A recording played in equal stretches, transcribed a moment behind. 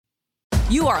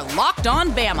You are Locked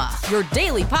On Bama, your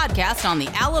daily podcast on the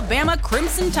Alabama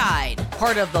Crimson Tide.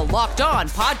 Part of the Locked On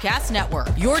Podcast Network,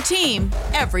 your team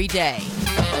every day.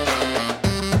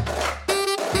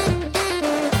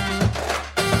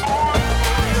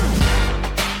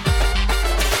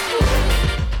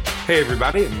 Hey,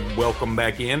 everybody, and welcome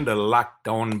back in to Locked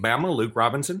On Bama. Luke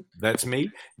Robinson, that's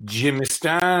me. Jimmy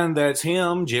Stein, that's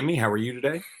him. Jimmy, how are you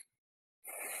today?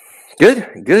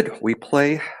 Good. We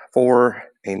play for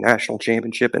a national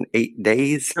championship in 8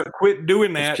 days. Quit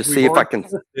doing that. Let's just see if I can.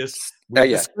 This.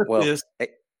 Well,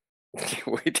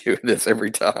 we do this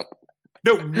every time.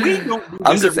 No, we don't. Do this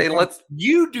I'm just saying.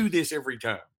 You do this every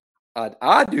time.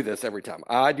 I do this every time.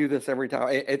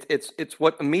 It's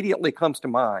what immediately comes to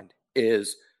mind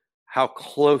is how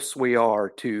close we are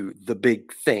to the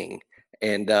big thing,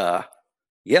 and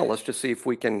let's just see if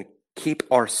we can keep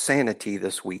our sanity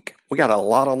this week. We got a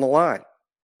lot on the line.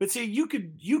 But see, you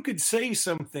could say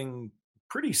something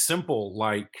pretty simple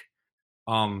like,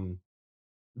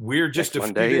 we're just next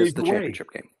Monday is the championship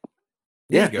game.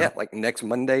 Yeah, like next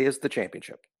Monday is the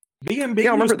championship. I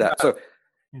remember that. So,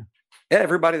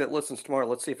 everybody that listens tomorrow,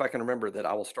 let's see if I can remember that.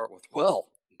 I will start with,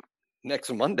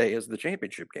 next Monday is the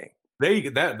championship game. There you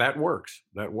go. That works.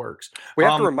 That works. We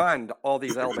have to remind all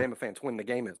these Alabama fans when the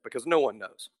game is because no one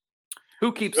knows.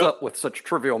 Who keeps up with such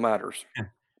trivial matters?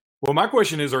 Well, my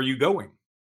question is, are you going?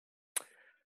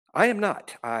 I am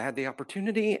not. I had the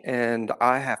opportunity and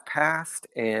I have passed,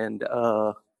 and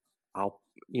I'll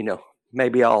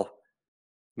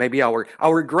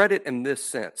regret it in this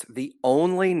sense. The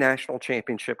only national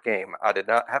championship game I did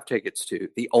not have tickets to,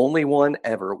 the only one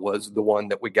ever, was the one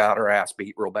that we got our ass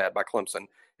beat real bad by Clemson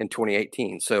in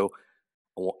 2018. So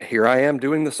here I am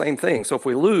doing the same thing. So if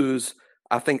we lose,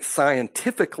 I think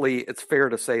scientifically it's fair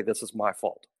to say this is my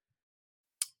fault.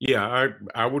 Yeah,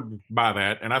 I would buy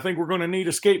that. And I think we're going to need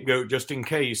a scapegoat just in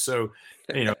case. So,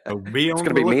 be on the lookout. It's going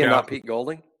to be me and not Pete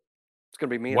Golding. It's going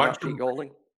to be me and not Pete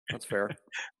Golding. That's fair.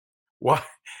 Why?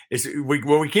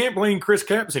 We can't blame Chris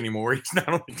Capps anymore. He's not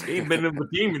on the team, been on the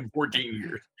team in 14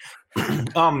 years.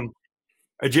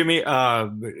 Jimmy, I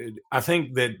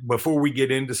think that before we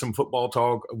get into some football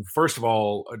talk, first of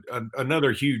all,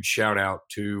 another huge shout out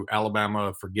to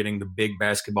Alabama for getting the big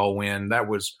basketball win. That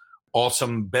was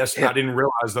awesome. I didn't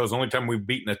realize that was the only time we've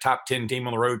beaten a top 10 team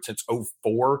on the road since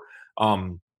 2004.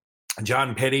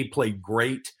 John Petty played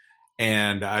great,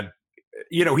 and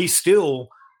he's still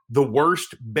the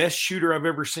best shooter I've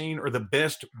ever seen, or the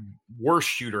worst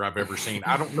shooter I've ever seen.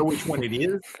 I don't know which one it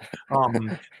is.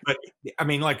 But I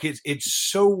mean, like, it's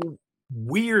so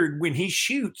weird when he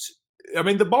shoots. I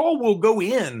mean, the ball will go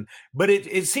in, but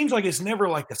it seems like it's never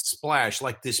like a splash,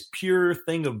 like this pure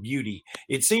thing of beauty.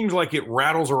 It seems like it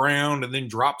rattles around and then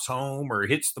drops home or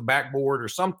hits the backboard or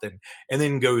something and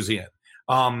then goes in.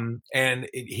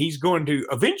 He's going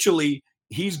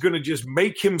to just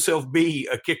make himself be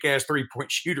a kick-ass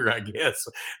three-point shooter, I guess.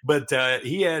 But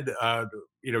he had,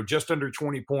 just under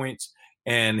 20 points,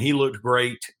 and he looked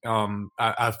great.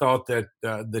 I thought that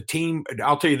the team –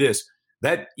 I'll tell you this.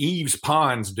 That Yves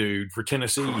Pons dude for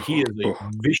Tennessee, he is a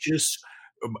vicious,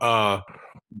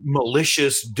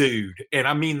 malicious dude. And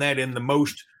I mean that in the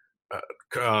most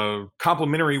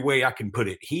complimentary way I can put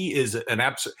it. He is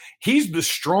he's the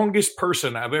strongest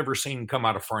person I've ever seen come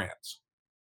out of France.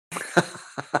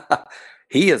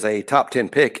 He is a top 10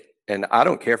 pick, and I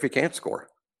don't care if he can't score.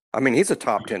 I mean, he's a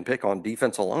top 10 pick on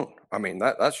defense alone. I mean,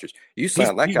 that's just – you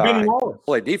sound that guy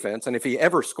play defense, and if he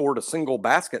ever scored a single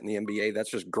basket in the NBA,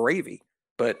 that's just gravy.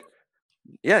 But,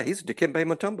 yeah, he's Dikembe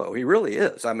Mutombo. He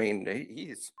is. I mean,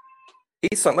 he's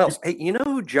something else. Hey, you know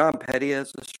who John Petty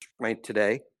is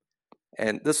today?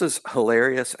 And this is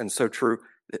hilarious and so true.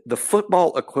 The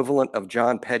football equivalent of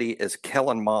John Petty is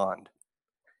Kellen Mond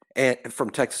and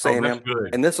from Texas A&M.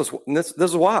 And this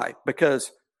is why.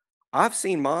 Because I've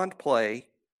seen Mond play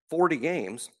 40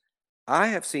 games. I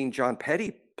have seen John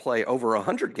Petty play over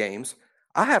 100 games.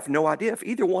 I have no idea if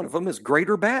either one of them is great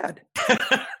or bad.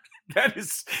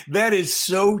 That is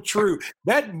so true.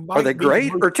 Are they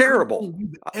great or terrible?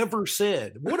 You've ever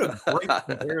said. What a great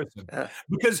comparison.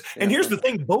 Because, and here's the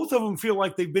thing, both of them feel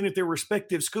like they've been at their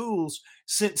respective schools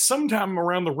since sometime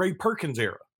around the Ray Perkins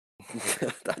era.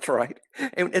 That's right.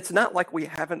 And it's not like we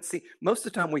haven't seen, most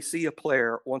of the time we see a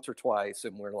player once or twice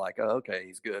and we're like, oh, okay,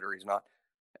 he's good or he's not.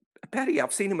 Petty,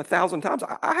 I've seen him 1,000 times.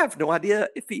 I have no idea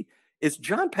if is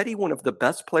John Petty one of the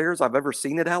best players I've ever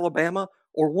seen at Alabama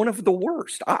or one of the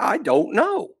worst. I don't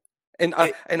know. And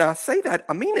I say that,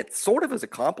 I mean it sort of as a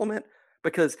compliment,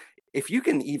 because if you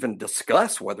can even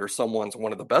discuss whether someone's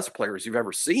one of the best players you've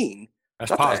ever seen,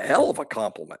 that's a hell of a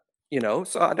compliment,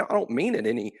 So I don't mean it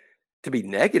any to be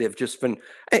negative, just been,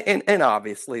 and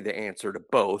obviously the answer to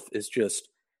both is just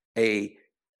the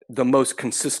most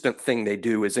consistent thing they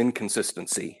do is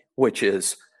inconsistency, which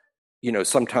is,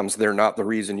 sometimes they're not the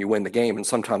reason you win the game, and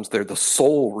sometimes they're the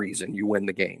sole reason you win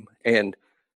the game. And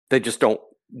they just don't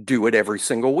do it every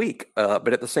single week.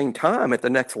 But at the same time, at the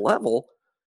next level,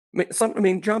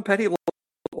 John Petty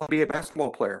will be a basketball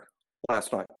player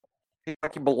last night. He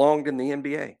belonged in the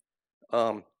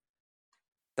NBA.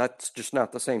 That's just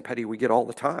not the same Petty we get all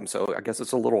the time. So I guess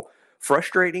it's a little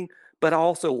frustrating, but I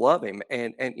also love him.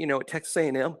 And at Texas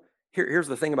A&M, here's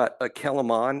the thing about Kellen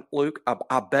Mond, Luke.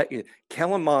 I bet you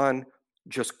Kellen Mond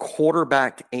just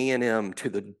quarterbacked A&M to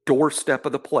the doorstep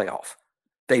of the playoff.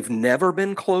 They've never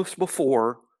been close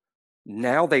before.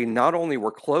 Now they not only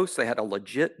were close, they had a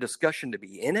legit discussion to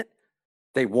be in it.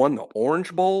 They won the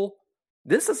Orange Bowl.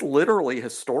 This is literally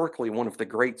historically one of the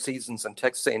great seasons in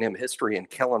Texas A&M history, and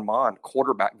Kellen Mond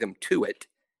quarterbacked them to it.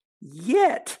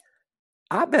 Yet,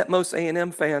 I bet most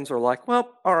A&M fans are like,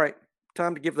 well, all right,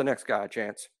 time to give the next guy a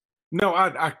chance. No,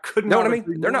 I couldn't. Know what I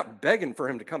mean? They're not begging for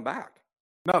him to come back.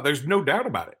 No, there's no doubt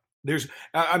about it. There's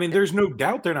no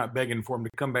doubt they're not begging for him to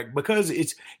come back, because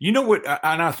it's, what,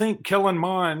 and I think Kellen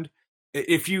Mond,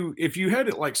 if you had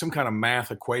it like some kind of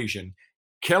math equation,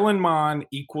 Kellen Mond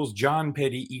equals John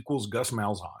Petty equals Gus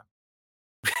Malzahn.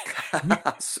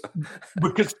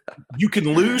 Because you can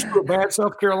lose to a bad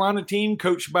South Carolina team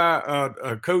coached by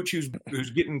a coach who's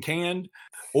getting canned,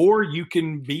 or you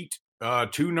can beat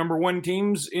two number one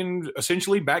teams in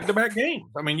essentially back-to-back games.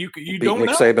 I mean, you don't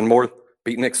know.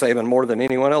 Beat Nick Saban more than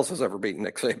anyone else has ever beaten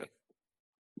Nick Saban.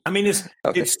 I mean,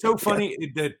 it's so funny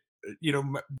that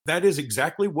that is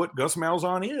exactly what Gus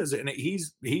Malzahn is, and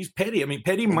he's Petty. I mean,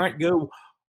 Petty might go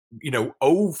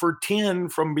 0 for 10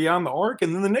 from beyond the arc,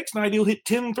 and then the next night he'll hit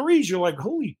 10 threes. You're like,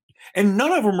 holy, and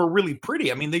none of them are really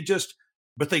pretty. I mean,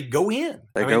 but they go in.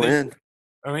 They go in.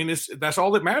 I mean, that's all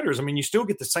that matters. I mean, you still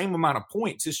get the same amount of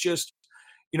points. It's just,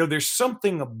 there's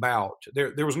something about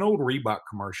there was an old Reebok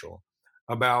commercial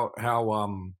about how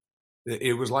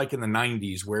it was like in the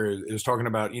 90s where it was talking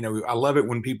about, I love it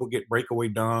when people get breakaway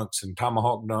dunks and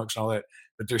tomahawk dunks and all that,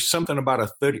 but there's something about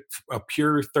a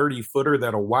pure 30-footer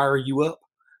that'll wire you up.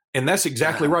 And that's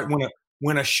exactly right.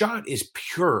 When a shot is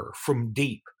pure from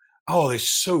deep, oh, it's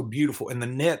so beautiful. And the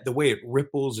net, the way it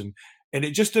ripples, and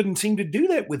it just doesn't seem to do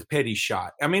that with Petty's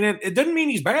shot. I mean, it doesn't mean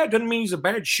he's bad. Doesn't mean he's a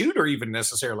bad shooter even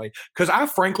necessarily, because I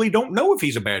frankly don't know if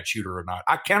he's a bad shooter or not.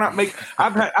 I cannot make.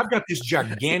 I've got this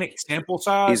gigantic sample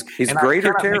size. He's great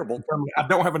or terrible. I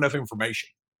don't have enough information.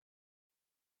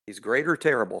 He's great or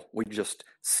terrible. We just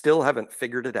still haven't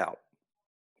figured it out.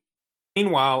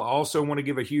 Meanwhile, I also want to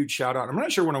give a huge shout out. I'm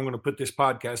not sure when I'm going to put this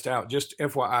podcast out. Just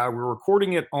FYI, we're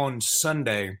recording it on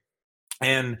Sunday.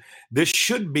 And this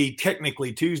should be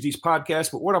technically Tuesday's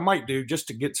podcast, but what I might do just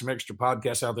to get some extra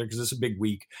podcasts out there, because it's a big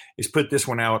week, is put this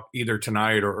one out either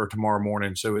tonight or tomorrow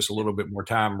morning, so it's a little bit more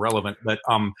time relevant. But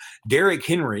Derrick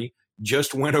Henry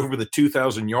just went over the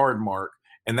 2,000-yard mark,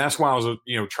 and that's why I was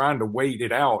trying to wait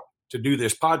it out to do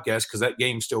this podcast, because that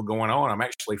game's still going on. I'm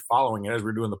actually following it as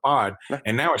we're doing the pod,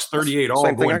 and now it's 38 all.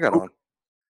 Same thing I got on.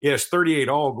 Yeah, it's 38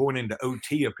 all going into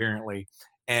OT apparently,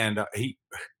 and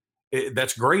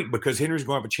that's great, because Henry's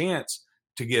going to have a chance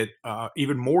to get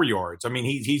even more yards. I mean,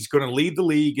 he's going to lead the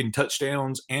league in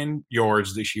touchdowns and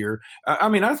yards this year. I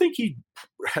mean, I think he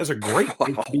has a great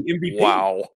MVP.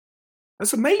 Wow.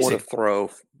 That's amazing. What a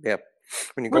throw. Yep.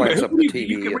 When you glance up the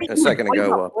TV a second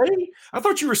ago. I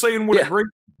thought you were saying what a great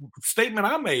statement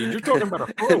I made. You're talking about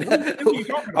a throw. What are you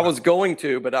talking about? I was going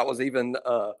to, but I was even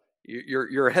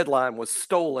your headline was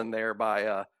stolen there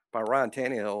by Ryan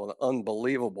Tannehill, an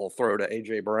unbelievable throw to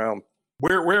A.J. Brown.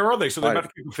 Where are they? So they're about to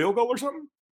kick a field goal or something?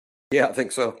 Yeah, I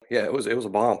think so. Yeah, it was a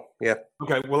bomb. Yeah.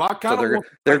 Okay. Well, I kind of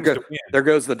there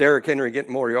goes the Derrick Henry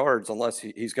getting more yards, unless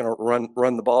he's going to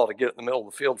run the ball to get it in the middle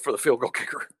of the field for the field goal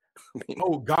kicker. I mean,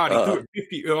 oh God, he threw it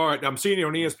 50. All right, I'm seeing it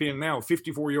on ESPN now.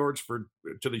 54 yards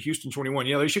to the Houston 21.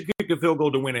 Yeah, they should kick a field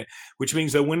goal to win it, which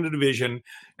means they'll win the division,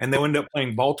 and they'll end up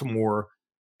playing Baltimore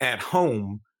at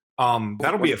home.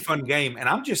 That'll be a fun game, and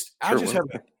I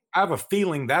have a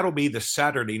feeling that'll be the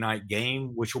Saturday night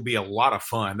game, which will be a lot of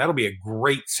fun. That'll be a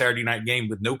great Saturday night game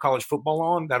with no college football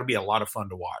on. That'll be a lot of fun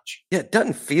to watch. Yeah, it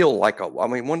doesn't feel like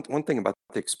one thing about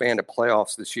the expanded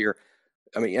playoffs this year.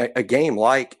 I mean, a game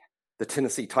like the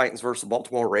Tennessee Titans versus the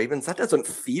Baltimore Ravens, that doesn't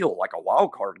feel like a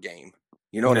wild card game.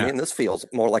 You know what I mean? This feels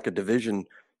more like a division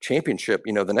championship,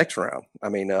 the next round. I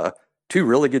mean, two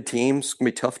really good teams. It's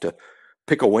going to be tough to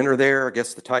pick a winner there. I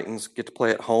guess the Titans get to play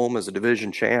at home as a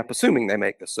division champ, assuming they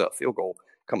make this field goal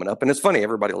coming up. And it's funny,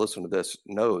 everybody listening to this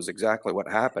knows exactly what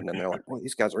happened. And they're like, well,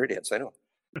 these guys are idiots. They don't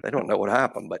They don't know what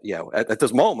happened. But yeah, at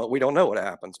this moment, we don't know what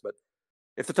happens. But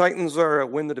if the Titans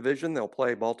win the division, they'll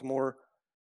play Baltimore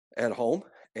at home.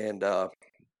 And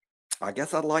I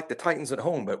guess I'd like the Titans at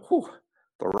home, but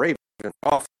the Ravens are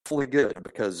awfully good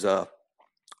because,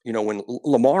 when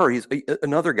Lamar, he's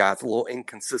another guy that's a little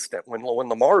inconsistent. When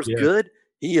Lamar's good,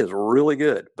 he is really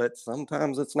good, but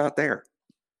sometimes it's not there.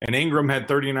 And Ingram had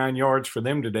 39 yards for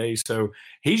them today. So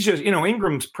he's just,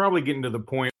 Ingram's probably getting to the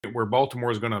point where Baltimore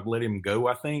is going to let him go,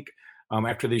 I think.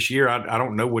 After this year, I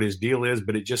don't know what his deal is,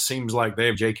 but it just seems like they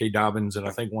have J.K. Dobbins and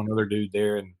I think one other dude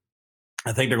there, and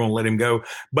I think they're going to let him go.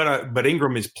 But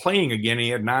Ingram is playing again. He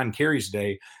had 9 carries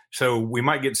today. So we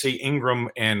might get to see Ingram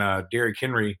and Derrick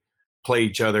Henry play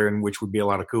each other, and which would be a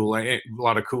lot of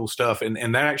cool stuff. And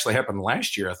that actually happened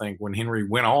last year, I think, when Henry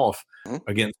went off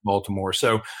against Baltimore.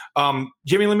 So,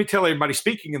 Jimmy, let me tell everybody,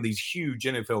 speaking of these huge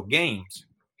NFL games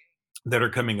that are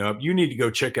coming up, you need to go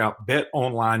check out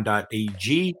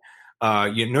betonline.ag.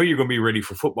 You're going to be ready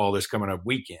for football this coming up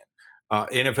weekend.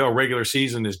 NFL regular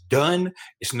season is done.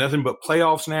 It's nothing but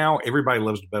playoffs now. Everybody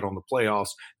loves to bet on the playoffs.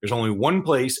 There's only one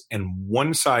place and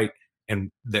one site and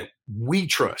that we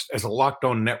trust as a Locked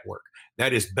On network.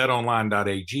 That is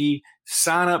betonline.ag.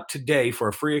 Sign up today for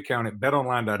a free account at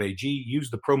betonline.ag. Use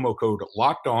the promo code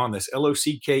Locked On. That's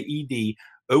LOCKEDON,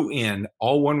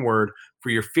 all one word, for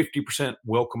your 50%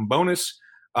 welcome bonus.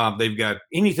 They've got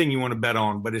anything you want to bet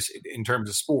on, but it's in terms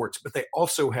of sports, but they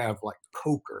also have like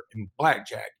poker and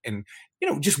blackjack and,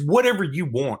 just whatever you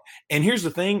want. And here's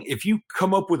the thing. If you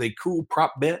come up with a cool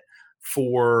prop bet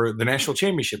for the national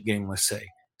championship game, let's say,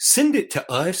 send it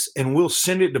to us and we'll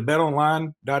send it to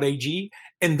betonline.ag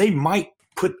and they might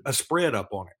put a spread up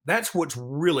on it. That's what's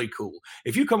really cool.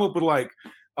 If you come up with like,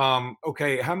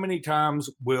 okay, how many times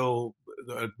will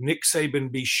Nick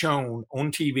Saban be shown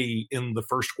on TV in the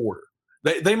first quarter?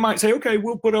 They might say, okay,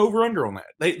 we'll put over under on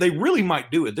that. They really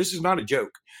might do it. This is not a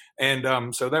joke.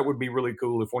 And so that would be really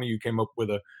cool if one of you came up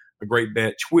with a great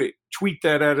bet. Tweet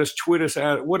that at us, tweet us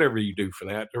at whatever you do for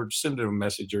that, or send it a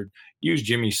message or use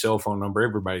Jimmy's cell phone number.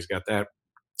 Everybody's got that.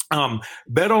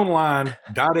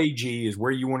 Betonline.ag is where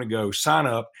you want to go. Sign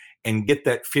up and get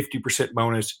that 50%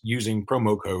 bonus using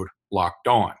promo code Locked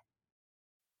On.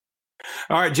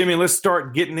 All right, Jimmy, let's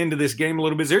start getting into this game a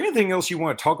little bit. Is there anything else you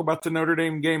want to talk about the Notre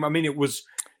Dame game? I mean, it was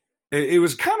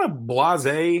kind of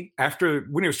blasé after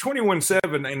when it was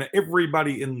 21-7 and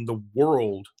everybody in the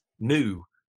world knew.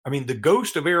 I mean, the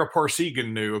ghost of Ara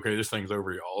Parseghian knew, okay, this thing's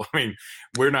over, y'all. I mean,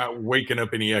 we're not waking up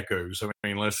any echoes. I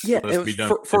mean, let's be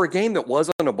done. For a game that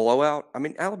wasn't a blowout, I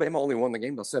mean, Alabama only won the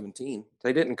game by 17.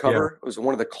 They didn't cover. Yeah. It was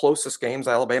one of the closest games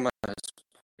Alabama has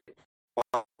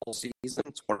all season.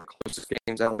 It's one of the closest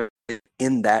games Alabama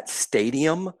in that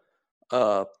stadium.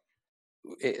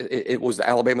 It was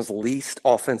Alabama's least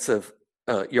offensive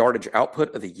yardage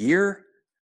output of the year.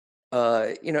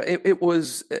 It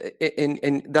was,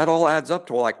 and that all adds up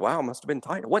to like, wow, it must have been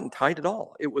tight. It wasn't tight at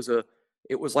all. It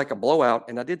was like a blowout.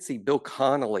 And I did see Bill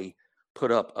Connolly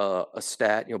put up a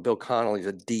stat. Bill Connolly's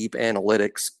a deep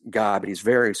analytics guy, but he's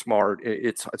very smart.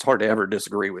 It's hard to ever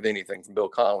disagree with anything from Bill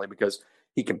Connolly because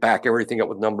he can back everything up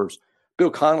with numbers.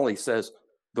 Bill Connolly says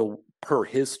per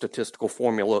his statistical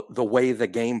formula, the way the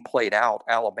game played out,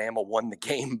 Alabama won the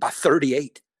game by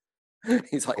 38.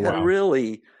 He's like, wow.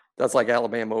 That's like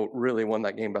Alabama really won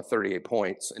that game by 38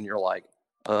 points. And you're like,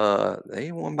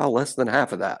 they won by less than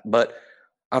half of that. But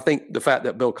I think the fact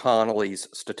that Bill Connolly's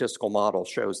statistical model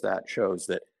shows that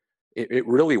it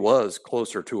really was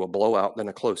closer to a blowout than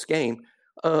a close game.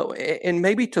 And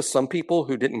maybe to some people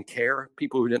who didn't care,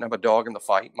 people who didn't have a dog in the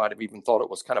fight might have even thought it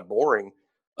was kind of boring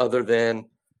other than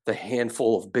the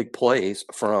handful of big plays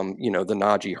from, the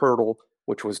Najee hurdle,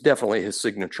 which was definitely his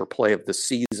signature play of the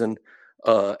season.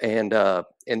 And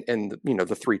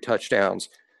the 3 touchdowns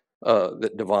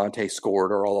that Devontae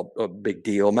scored are all a big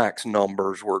deal. Mac's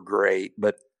numbers were great,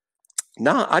 but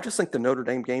I just think the Notre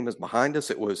Dame game is behind us.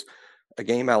 It was a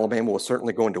game Alabama was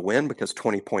certainly going to win because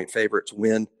 20-point favorites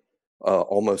win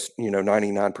almost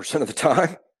 99% of the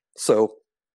time. So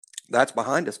that's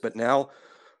behind us. But now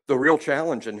the real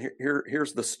challenge, and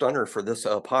here's the stunner for this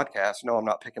podcast. No, I'm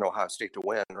not picking Ohio State to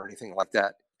win or anything like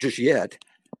that just yet.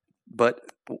 But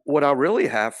what I really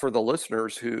have for the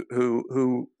listeners who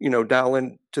dial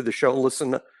into the show,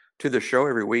 listen to the show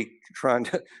every week, trying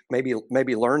to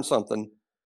maybe learn something,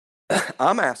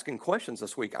 I'm asking questions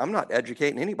this week. I'm not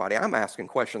educating anybody. I'm asking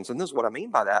questions. And this is what I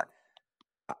mean by that.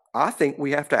 I think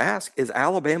we have to ask, is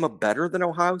Alabama better than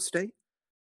Ohio State?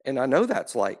 And I know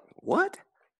that's like, what?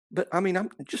 But I mean, I'm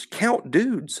just count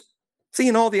dudes. See,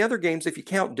 in all the other games, if you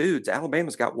count dudes,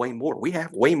 Alabama's got way more. We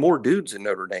have way more dudes in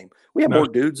Notre Dame. We have more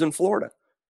dudes in Florida.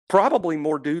 Probably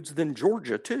more dudes than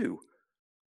Georgia, too.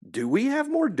 do we have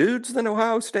more dudes than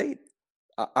Ohio State?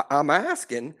 I'm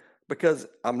asking because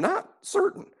I'm not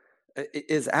certain.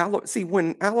 See,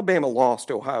 when Alabama lost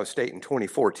to Ohio State in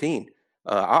 2014,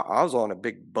 I was on a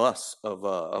big bus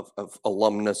of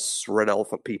alumnus Red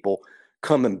Elephant people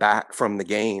coming back from the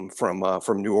game from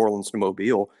New Orleans to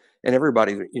Mobile, and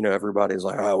everybody's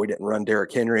like, oh, we didn't run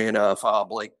Derrick Henry enough. Oh,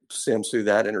 Blake Sims threw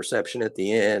that interception at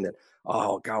the end, and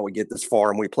oh God, we get this far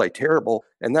and we play terrible.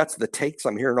 And that's the takes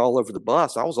I'm hearing all over the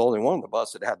bus. I was the only one on the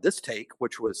bus that had this take,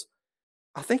 which was,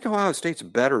 I think Ohio State's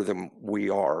better than we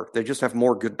are. They just have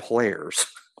more good players.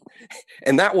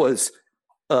 And that was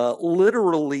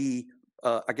literally,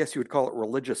 I guess you would call it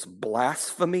religious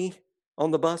blasphemy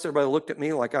on the bus. Everybody looked at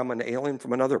me like I'm an alien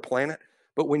from another planet.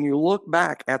 But when you look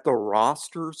back at the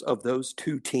rosters of those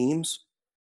two teams,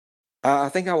 I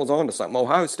think I was on to something.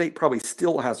 Ohio State probably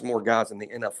still has more guys in the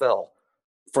NFL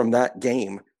from that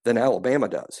game than Alabama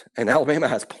does. And Alabama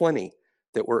has plenty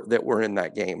that were in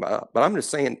that game. But I'm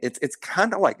just saying it's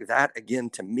kind of like that again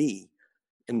to me,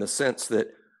 in the sense that,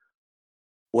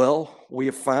 well, we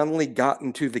have finally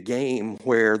gotten to the game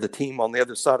where the team on the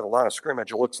other side of the line of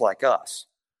scrimmage looks like us.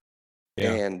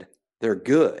 Yeah. And they're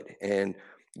good. And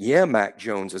yeah, Mac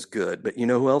Jones is good, but you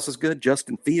know who else is good?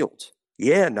 Justin Fields.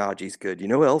 Yeah, Najee's good. You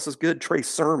know who else is good? Trey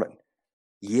Sermon.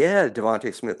 Yeah,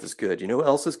 Devontae Smith is good. You know who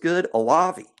else is good?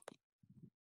 Olave.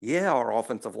 Yeah, our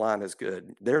offensive line is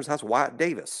good. That's Wyatt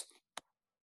Davis.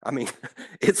 I mean,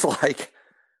 it's like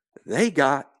they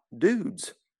got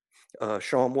dudes.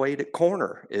 Sean Wade at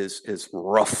corner is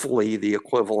roughly the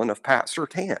equivalent of Pat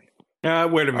Surtain.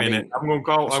 Wait a minute. I'm going to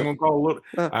call a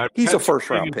little. He's a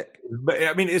first-round pick. But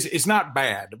I mean, it's not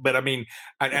bad. But I mean,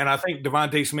 and I think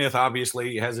Devontae Smith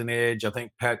obviously has an edge. I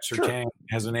think Pat Surtain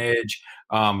has an edge.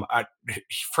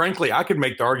 Frankly, I could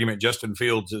make the argument Justin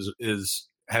Fields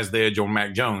has the edge on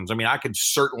Mac Jones. I mean, I could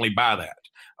certainly buy that.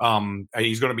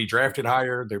 He's going to be drafted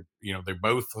higher. They're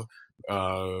both.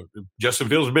 Justin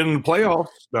Fields has been in the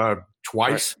playoffs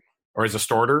twice, or as a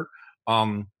starter.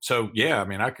 So yeah, I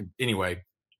mean, I could anyway.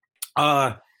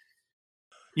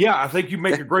 Yeah, I think you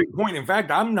make a great point. In fact,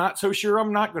 I'm not so sure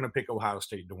I'm not going to pick Ohio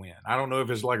State to win. I don't know if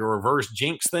it's like a reverse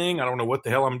jinx thing. I don't know what the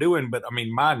hell I'm doing, but I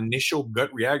mean, my initial gut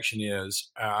reaction is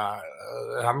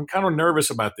I'm kind of nervous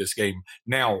about this game.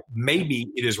 Now, maybe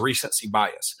it is recency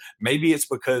bias. Maybe it's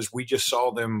because we just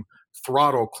saw them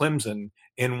throttle Clemson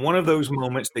in one of those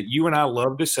moments that you and I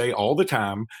love to say all the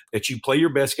time, that you play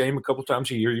your best game a couple times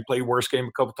a year, you play your worst game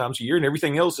a couple times a year, and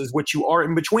everything else is what you are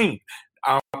in between.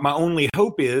 My only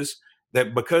hope is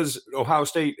that because Ohio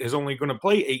State is only going to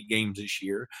play 8 games this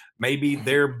year, maybe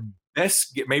maybe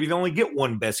they only get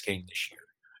one best game this year.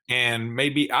 And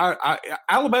maybe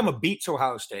Alabama beats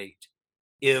Ohio State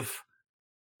if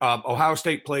Ohio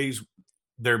State plays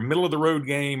their middle of the road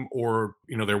game or,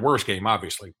 their worst game,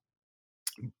 obviously.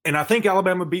 And I think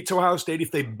Alabama beats Ohio State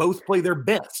if they both play their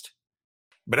best.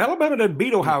 But Alabama doesn't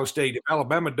beat Ohio State if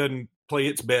Alabama doesn't play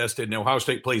its best and Ohio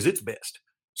State plays its best.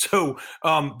 So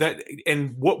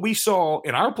what we saw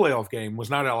in our playoff game was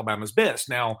not Alabama's best.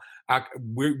 Now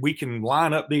we can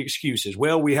line up the excuses.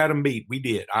 Well, we had them beat. We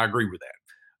did. I agree with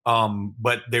that.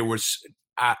 But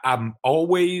I'm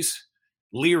always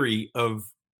leery of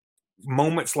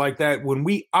moments like that when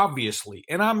we obviously,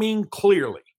 and I mean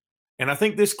clearly, and I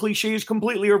think this cliche is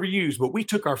completely overused, but we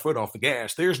took our foot off the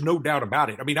gas. There's no doubt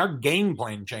about it. I mean, our game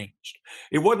plan changed.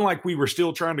 It wasn't like we were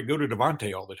still trying to go to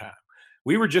Devontae all the time.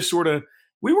 We were just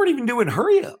we weren't even doing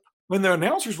hurry up when the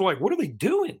announcers were like, what are they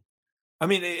doing? I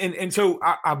mean, and so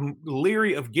I'm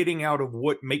leery of getting out of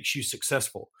what makes you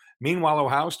successful. Meanwhile,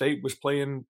 Ohio State was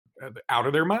playing out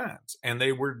of their minds, and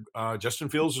they were Justin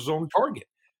Fields was on target.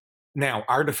 Now,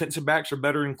 our defensive backs are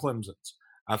better than Clemson's.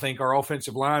 I think our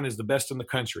offensive line is the best in the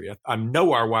country. I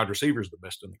know our wide receiver is the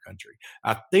best in the country.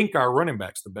 I think our running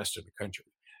back's the best in the country.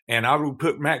 And I would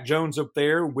put Mac Jones up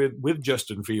there with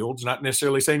Justin Fields, not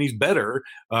necessarily saying he's better,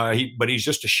 but he's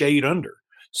just a shade under.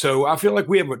 So I feel like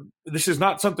this is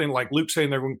not something like Luke saying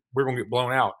we're going to get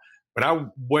blown out. But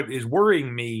what is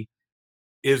worrying me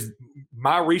is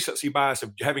my recency bias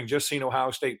of having just seen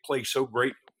Ohio State play so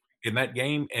great in that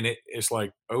game, and it's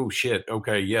like, oh shit,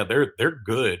 okay, yeah, they're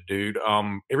good, dude.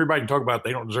 Everybody can talk about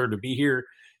they don't deserve to be here.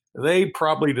 They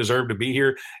probably deserve to be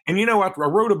here. And I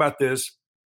wrote about this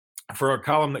for a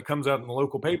column that comes out in the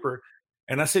local paper,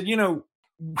 and I said,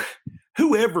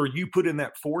 whoever you put in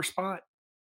that 4 spot,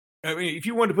 I mean, if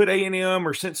you wanted to put A&M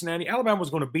or Cincinnati, Alabama was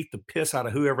going to beat the piss out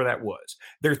of whoever that was.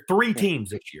 There are 3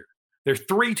 teams this year. There's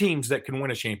 3 teams that can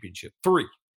win a championship. 3.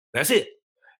 That's it.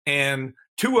 And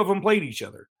 2 of them played each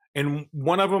other. And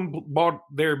one of them bought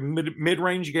their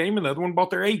mid-range game, and the other one bought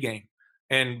their A game.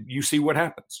 And you see what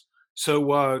happens.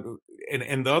 So,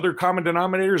 and the other common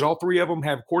denominators, all three of them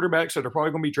have quarterbacks that are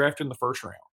probably going to be drafted in the first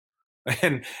round.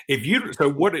 And so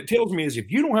what it tells me is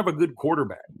if you don't have a good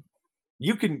quarterback,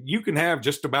 you can have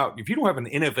just about, if you don't have an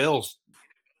NFL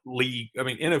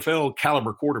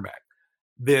caliber quarterback,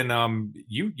 then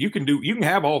you can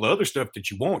have all the other stuff that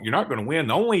you want. You're not going to win.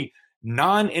 The only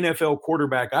non-NFL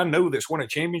quarterback I know that's won a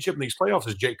championship in these playoffs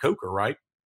is Jake Coker, right?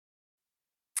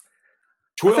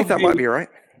 I think that might be right.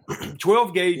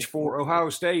 12 gauge for Ohio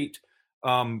State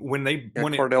when they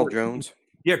won Cardale Jones.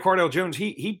 Yeah, Cardale Jones.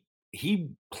 He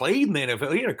played in the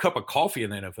NFL. He had a cup of coffee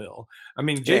in the NFL. I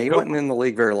mean, he wasn't in the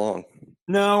league very long.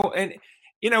 No, and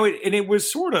it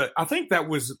was sort of, I think that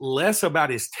was less about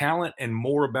his talent and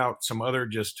more about some other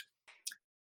just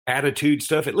attitude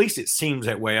stuff. At least it seems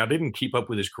that way. I didn't keep up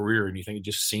with his career or anything. It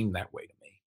just seemed that way to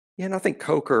me. Yeah, and I think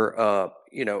Coker,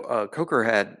 Coker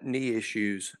had knee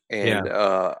issues, and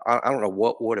I don't know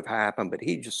what would have happened, but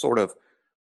he just sort of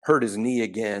hurt his knee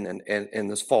again. And in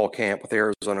this fall camp with the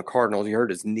Arizona Cardinals, he hurt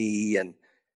his knee, and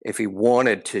if he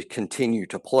wanted to continue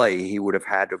to play, he would have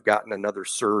had to have gotten another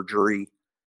surgery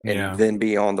and then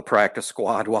be on the practice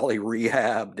squad while he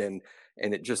rehabbed. And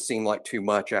it just seemed like too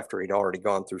much after he'd already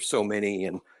gone through so many.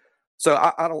 And so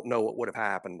I don't know what would have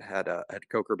happened had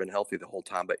Coker been healthy the whole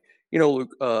time. But,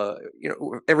 Luke,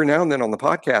 every now and then on the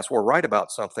podcast, we're right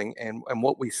about something. And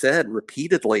what we said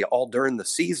repeatedly all during the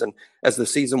season, as the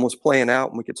season was playing out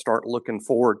and we could start looking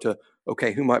forward to,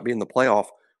 okay, who might be in the playoff,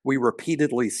 we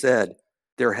repeatedly said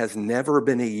there has never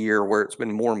been a year where it's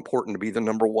been more important to be the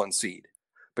number one seed.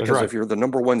 Because if you're the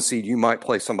number one seed, you might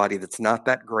play somebody that's not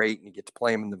that great, and you get to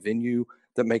play them in the venue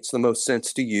that makes the most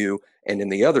sense to you. And in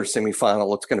the other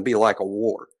semifinal, it's going to be like a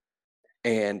war.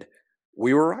 And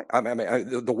we were right. I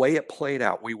mean, the way it played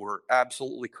out, we were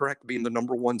absolutely correct. Being the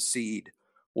number one seed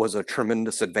was a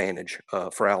tremendous advantage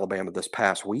for Alabama this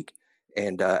past week.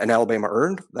 And Alabama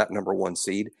earned that number one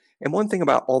seed. And one thing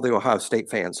about all the Ohio State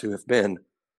fans who have been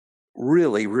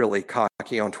really, really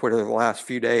cocky on Twitter the last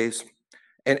few days,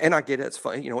 and I get it, it's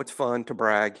fun, it's fun to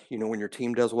brag, when your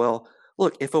team does well.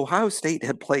 Look, if Ohio State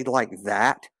had played like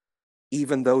that,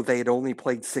 even though they had only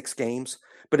played 6 games,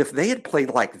 but if they had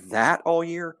played like that all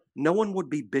year, no one would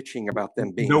be bitching about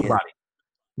them being Nobody.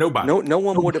 No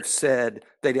one would have said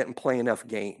they didn't play enough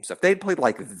games. If they'd played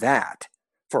like that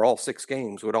for all 6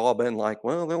 games, it would all been like,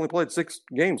 well, they only played 6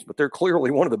 games, but they're clearly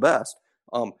one of the best.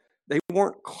 They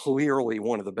weren't clearly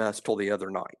one of the best till the other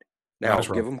night. Now,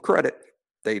 give them credit.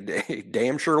 They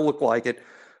damn sure look like it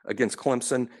against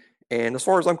Clemson. And as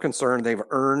far as I'm concerned, they've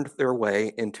earned their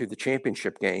way into the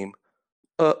championship game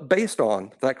based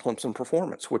on that Clemson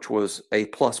performance, which was a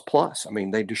plus. I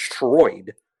mean, they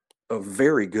destroyed a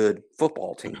very good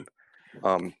football team.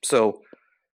 So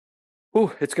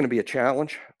it's going to be a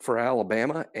challenge for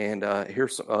Alabama. And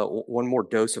here's one more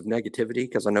dose of negativity,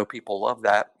 because I know people love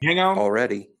that. Hang on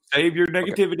already. Save your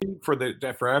negativity for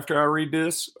after I read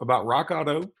this about Rock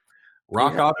Auto.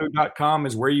 RockAuto.com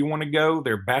is where you want to go.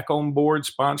 They're back on board,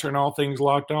 sponsoring all things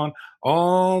Locked On.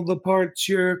 All the parts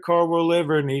your car will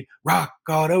ever need. Rock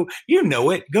Auto, you know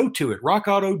it. Go to it.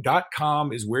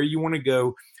 RockAuto.com is where you want to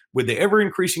go. With the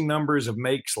ever-increasing numbers of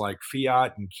makes like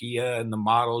Fiat and Kia and the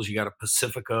models, you got a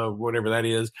Pacifica, whatever that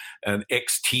is, an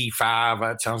XT5.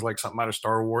 That sounds like something out of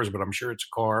Star Wars, but I'm sure it's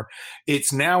a car.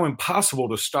 It's now impossible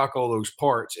to stock all those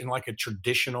parts in like a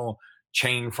traditional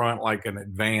chain front, like an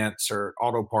Advance or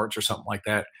Auto Parts or something like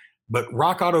that. But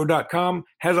RockAuto.com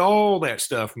has all that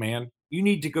stuff, man. You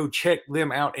need to go check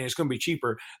them out, and it's going to be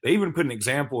cheaper. They even put an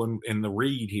example in the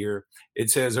read here. It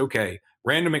says, okay,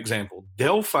 random example,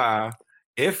 Delphi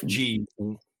FG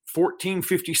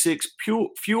 1456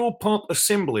 fuel pump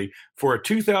assembly for a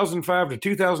 2005 to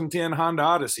 2010 Honda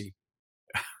Odyssey.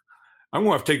 I'm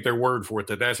going to have to take their word for it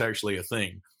that that's actually a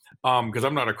thing, because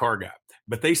I'm not a car guy.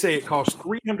 But they say it costs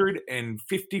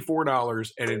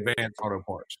 $354 at Advance Auto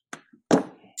Parts.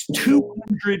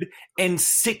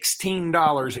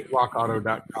 $216 at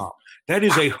RockAuto.com. That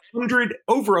is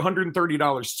over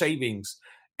 $130 savings,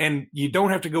 and you don't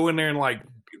have to go in there and like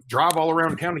drive all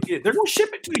around town to get it. They're going to ship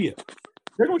it to you.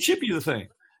 They're going to ship you the thing.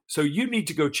 So you need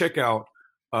to go check out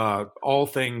all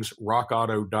things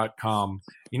RockAuto.com.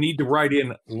 You need to write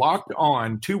in Locked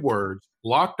On, 2 words,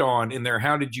 Locked On, in their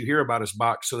How Did You Hear About Us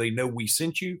box so they know we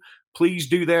sent you. Please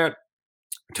do that.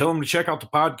 Tell them to check out the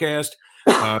podcast.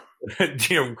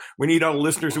 We need all the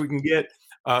listeners we can get.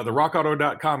 The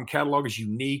RockAuto.com catalog is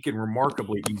unique and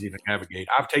remarkably easy to navigate.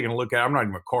 I've taken a look at it. I'm not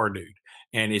even a car dude,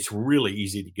 and it's really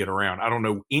easy to get around. I don't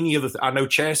know any of I know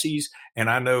chassis and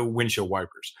I know windshield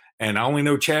wipers, And I only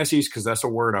know chassis because that's a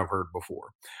word I've heard before.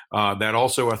 That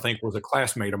also, I think, was a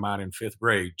classmate of mine in 5th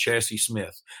grade, Chassis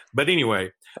Smith. But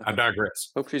anyway, I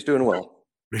digress. Hope she's doing well.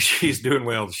 She's doing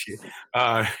well.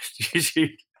 God,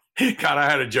 I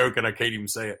had a joke and I can't even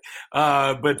say it.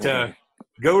 But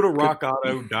go to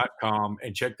rockauto.com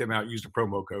and check them out. Use the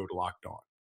promo code Locked On.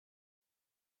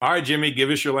 All right, Jimmy, give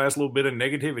us your last little bit of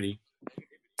negativity.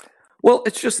 Well,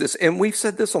 it's just this, and we've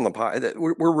said this on the pod, that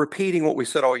we're repeating what we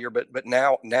said all year, but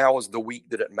now is the week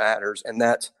that it matters, and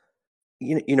that's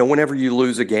whenever you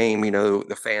lose a game,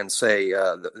 the fans say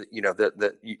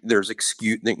that there's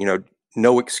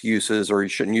no excuses, or you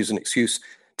shouldn't use an excuse.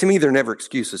 To me, they're never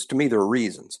excuses. To me, they're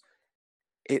reasons.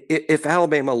 If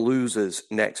Alabama loses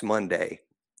next Monday,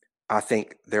 I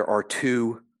think there are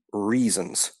 2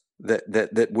 reasons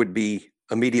that would be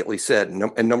immediately said.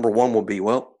 And number one will be,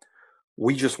 well,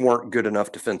 we just weren't good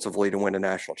enough defensively to win a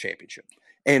national championship.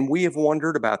 And we have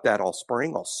wondered about that all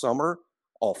spring, all summer,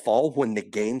 all fall, when the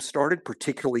game started,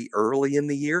 particularly early in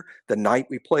the year, the night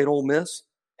we played Ole Miss,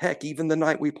 heck, even the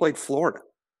night we played Florida.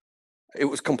 It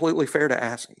was completely fair to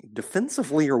ask,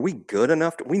 defensively, are we good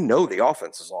enough? We know the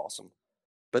offense is awesome,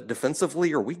 but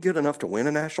defensively, are we good enough to win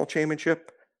a national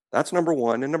championship? That's number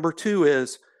one. And number 2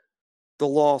 is the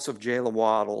loss of Jaylen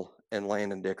Waddle and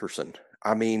Landon Dickerson.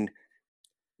 I mean,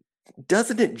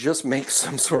 doesn't it just make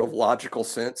some sort of logical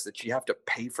sense that you have to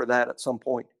pay for that at some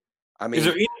point? I mean, is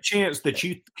there any chance that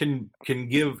you can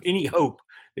give any hope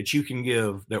that you can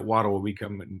give that Waddle will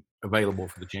become available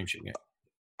for the championship game?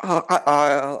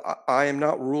 I am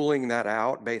not ruling that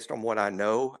out based on what I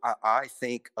know. I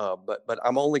think, but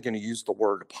I'm only going to use the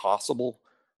word possible.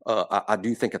 I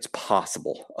do think it's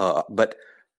possible. But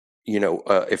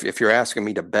if you're asking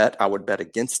me to bet, I would bet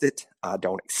against it. I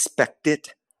don't expect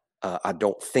it. I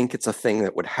don't think it's a thing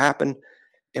that would happen.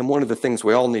 And one of the things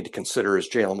we all need to consider is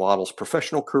Jaylen Waddle's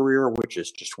professional career, which is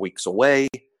just weeks away,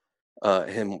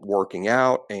 him working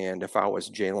out. And if I was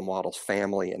Jaylen Waddle's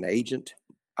family and agent,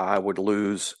 I would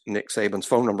lose Nick Saban's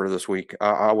phone number this week.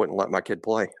 I wouldn't let my kid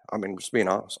play. I mean, just being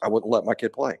honest, I wouldn't let my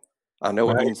kid play. I know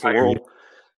it means the world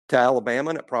to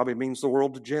Alabama, and it probably means the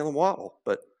world to Jaylen Waddle,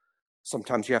 but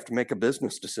sometimes you have to make a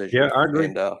business decision. Yeah, I agree.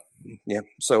 And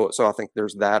so I think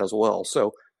there's that as well.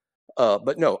 So,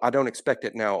 but no, I don't expect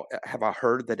it. Now, have I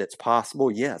heard that it's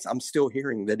possible? Yes, I'm still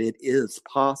hearing that it is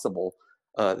possible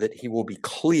that he will be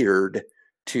cleared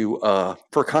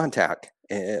for contact.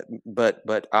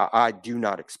 But I do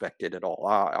not expect it at all.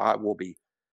 I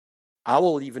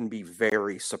will even be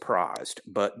very surprised,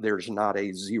 but there's not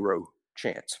a 0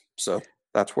 chance. So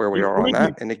that's where we are on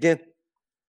that. And again,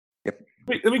 yep.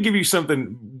 Let me give you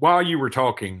something while you were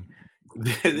talking.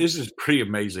 This is pretty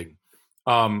amazing.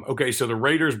 Okay, so the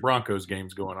Raiders-Broncos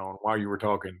game's going on while you were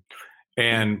talking.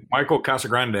 And Michael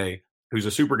Casagrande, who's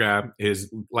a super guy, his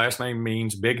last name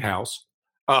means big house.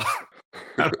 I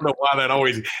don't know why that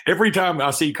always – every time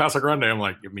I see Casagrande, I'm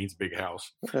like, it means big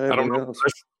house. I don't know.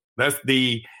 That's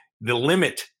the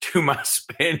limit to my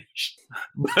Spanish.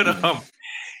 But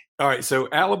all right, so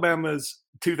Alabama's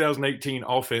 2018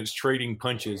 offense trading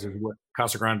punches is what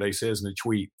Casagrande says in the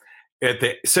tweet. At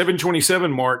the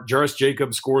 7:27 mark, Jarvis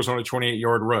Jacobs scores on a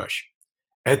 28-yard rush.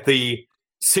 At the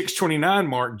 6:29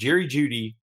 mark, Jerry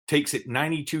Jeudy takes it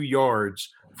 92 yards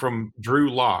from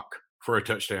Drew Lock for a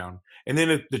touchdown. And then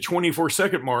at the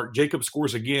 24-second mark, Jacobs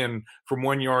scores again from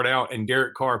 1 yard out, and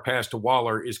Derek Carr pass to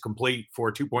Waller is complete for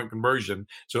a 2-point conversion.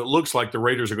 So it looks like the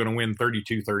Raiders are going to win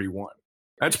 32-31.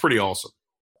 That's pretty awesome.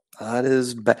 That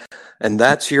is and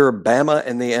that's your Bama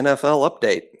and the NFL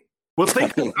update. Well,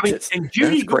 and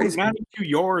Jeudy goes 92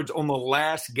 yards on the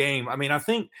last game. I mean, I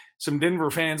think some Denver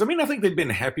fans, I think they've been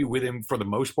happy with him for the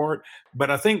most part,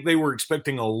 but I think they were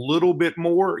expecting a little bit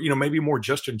more, maybe more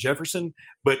Justin Jefferson.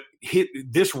 But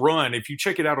this run, if you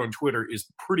check it out on Twitter, is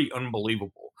pretty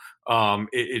unbelievable.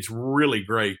 It's really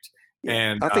great.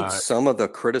 And I think some of the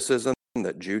criticism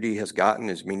that Jeudy has gotten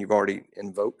is, you've already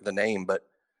invoked the name, but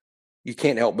you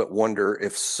can't help but wonder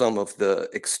if some of the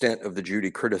extent of the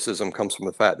Jeudy criticism comes from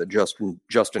the fact that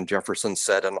Justin Jefferson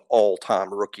set an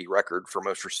all-time rookie record for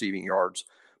most receiving yards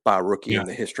by a rookie in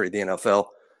the history of the NFL.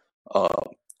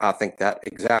 I think that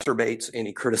exacerbates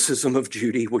any criticism of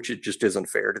Jeudy, which it just isn't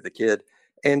fair to the kid.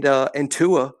 And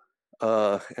Tua,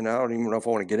 and I don't even know if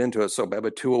I want to get into it so bad,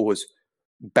 but Tua was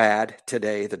bad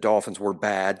today. The Dolphins were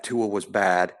bad. Tua was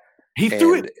bad. He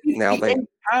threw it 8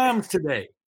 times today.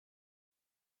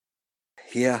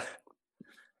 Yeah.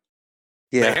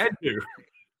 They had to.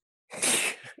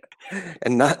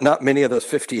 And not many of those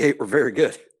 58 were very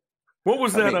good. What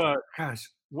was that?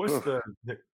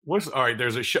 What's all right?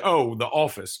 There's a show, The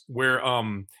Office, where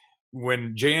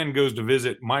when Jan goes to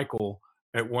visit Michael,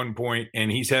 at one point,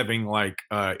 and he's having like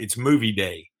it's movie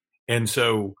day, and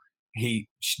so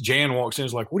Jan walks in, and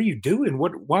is like, "What are you doing?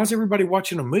 Why is everybody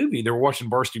watching a movie?" They were watching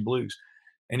Varsity Blues,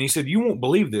 and he said, "You won't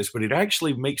believe this, but it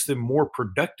actually makes them more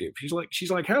productive." She's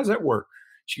like, "How does that work?"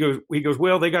 He goes,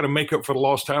 "Well, they got to make up for the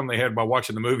lost time they had by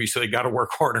watching the movie, so they got to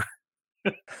work harder."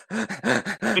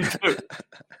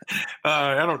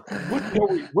 So,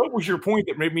 what was your point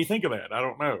that made me think of that? I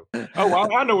don't know.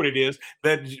 Oh, I know what it is.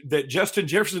 That Justin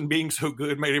Jefferson being so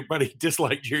good made everybody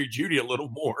dislike Jerry Jeudy a little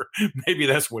more. Maybe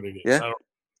that's what it is.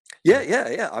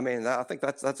 Yeah. I mean, I think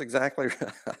that's exactly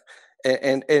right.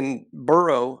 And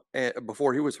Burrow,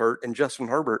 before he was hurt, and Justin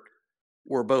Herbert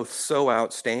were both so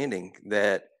outstanding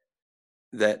that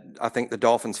I think the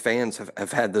Dolphins fans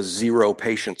have had the zero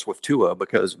patience with Tua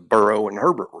because Burrow and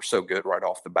Herbert were so good right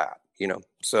off the bat,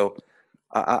 So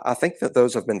I think that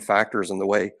those have been factors in the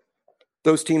way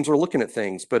those teams are looking at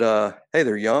things. But hey,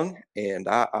 they're young, and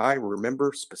I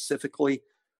remember specifically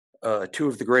two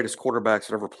of the greatest quarterbacks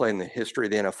that ever played in the history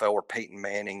of the NFL were Peyton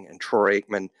Manning and Troy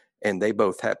Aikman, and they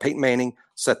both had. Peyton Manning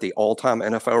set the all-time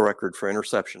NFL record for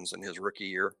interceptions in his rookie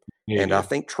year. Yeah, and I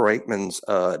think Troy Aikman's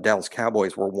Dallas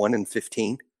Cowboys were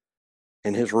 1-15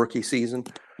 in his rookie season.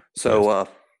 So,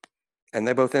 and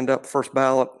they both end up first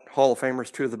ballot Hall of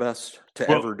Famers, two of the best to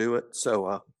ever do it.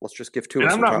 So let's just give Tua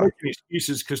some time. I'm not making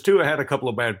excuses because Tua had a couple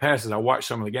of bad passes. I watched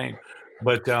some of the game,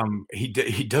 but he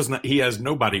does not. He has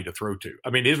nobody to throw to.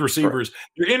 I mean, his receivers,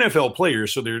 they're NFL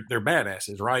players, so they're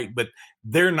badasses, right? But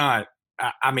they're not.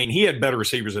 I mean, he had better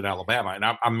receivers at Alabama, and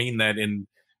I mean that in.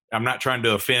 I'm not trying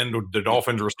to offend the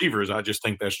Dolphins receivers. I just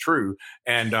think that's true.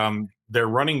 And their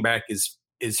running back is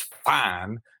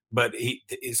fine, but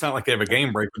it's not like they have a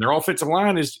game break. Their offensive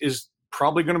line is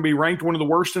probably going to be ranked one of the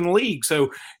worst in the league.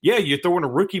 So, yeah, you're throwing a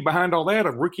rookie behind all that,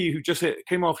 a rookie who just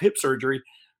came off hip surgery.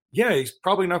 Yeah, he's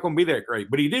probably not going to be that great.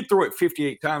 But he did throw it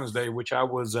 58 times today, which I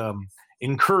was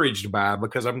encouraged by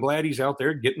because I'm glad he's out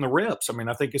there getting the reps. I mean,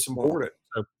 I think it's important.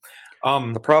 So,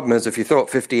 the problem is if you throw it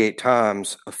 58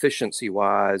 times,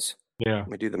 efficiency-wise, let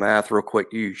me do the math real quick.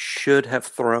 You should have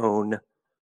thrown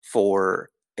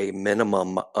for a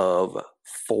minimum of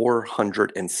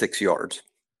 406 yards.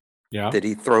 Yeah. Did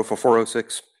he throw for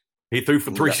 406? He threw for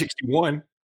 361.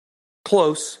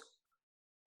 Close,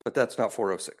 but that's not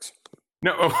 406.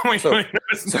 No, wait,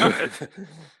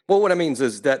 well, what it means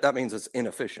is that means it's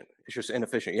inefficient. It's just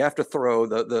inefficient. You have to throw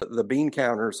the bean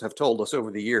counters have told us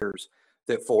over the years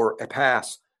that for a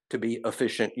pass to be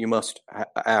efficient, you must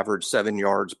average 7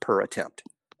 yards per attempt.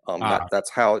 That's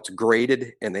how it's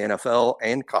graded in the NFL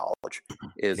and college.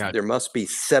 There must be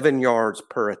 7 yards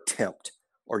per attempt,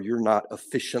 or you're not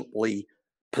efficiently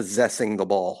possessing the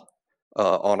ball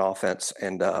on offense.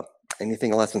 And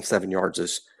anything less than 7 yards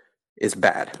is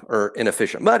bad or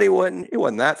inefficient. But it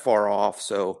wasn't that far off.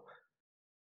 So,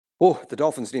 the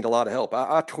Dolphins need a lot of help.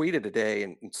 I tweeted today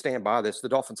and stand by this. The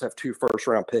Dolphins have 2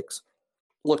 first-round picks.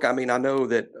 Look, I mean, I know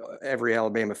that every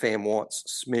Alabama fan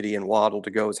wants Smitty and Waddle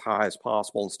to go as high as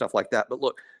possible and stuff like that. But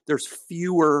look, there's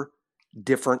fewer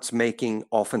difference-making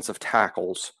offensive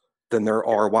tackles than there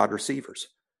are wide receivers.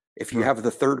 If you have the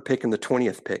 3rd pick and the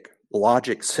 20th pick,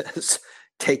 logic says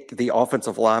take the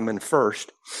offensive lineman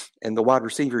first, and the wide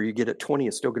receiver you get at 20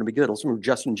 is still going to be good. Let's remember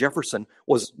Justin Jefferson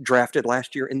was drafted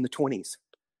last year in the 20s.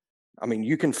 I mean,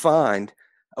 you can find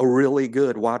a really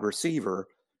good wide receiver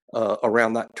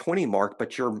around that 20 mark,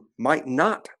 but you might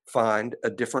not find a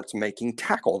difference-making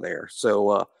tackle there.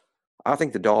 So I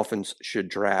think the Dolphins should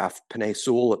draft Penei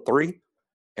Sewell at 3,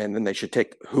 and then they should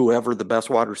take whoever the best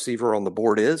wide receiver on the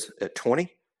board is at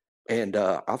 20. And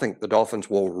I think the Dolphins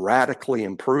will radically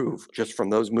improve just from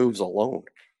those moves alone.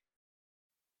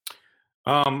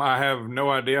 I have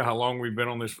no idea how long we've been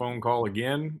on this phone call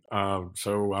again,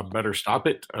 so I better stop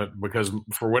it because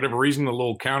for whatever reason, the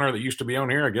little counter that used to be on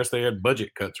here, I guess they had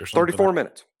budget cuts or something. 34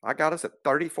 minutes. I got us at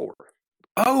 34.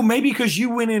 Oh, maybe because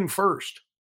you went in first.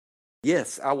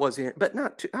 Yes, I was in, but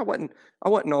not too, I wasn't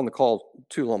on the call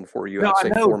too long before you. No,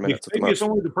 I'd say 4 minutes. Maybe it's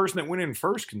only the person that went in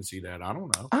first can see that. I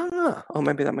don't know. Oh,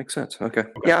 maybe that makes sense. Okay.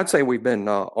 Yeah, I'd say we've been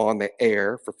on the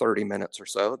air for 30 minutes or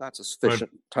so. That's a sufficient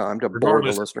time to bore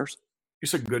the listeners.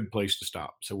 It's a good place to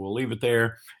stop. So we'll leave it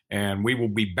there, and we will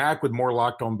be back with more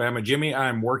Locked On Bama. Jimmy,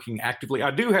 I'm working actively. I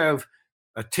do have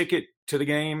a ticket to the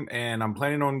game, and I'm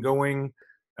planning on going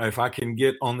if I can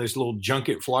get on this little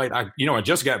junket flight. I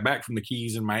just got back from the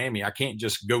Keys in Miami. I can't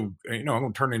just go, I'm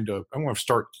going to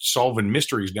start solving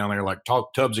mysteries down there like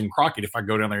Tubbs and Crockett if I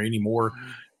go down there anymore.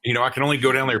 I can only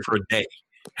go down there for a day.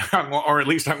 Or at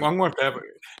least I'm going to have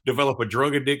develop a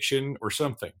drug addiction or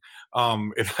something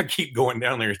if I keep going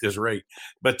down there at this rate.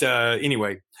 But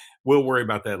anyway, we'll worry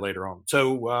about that later on.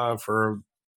 So for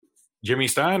Jimmy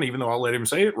Stein, even though I'll let him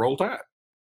say it, Roll Tide.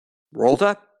 Roll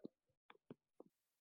Tide.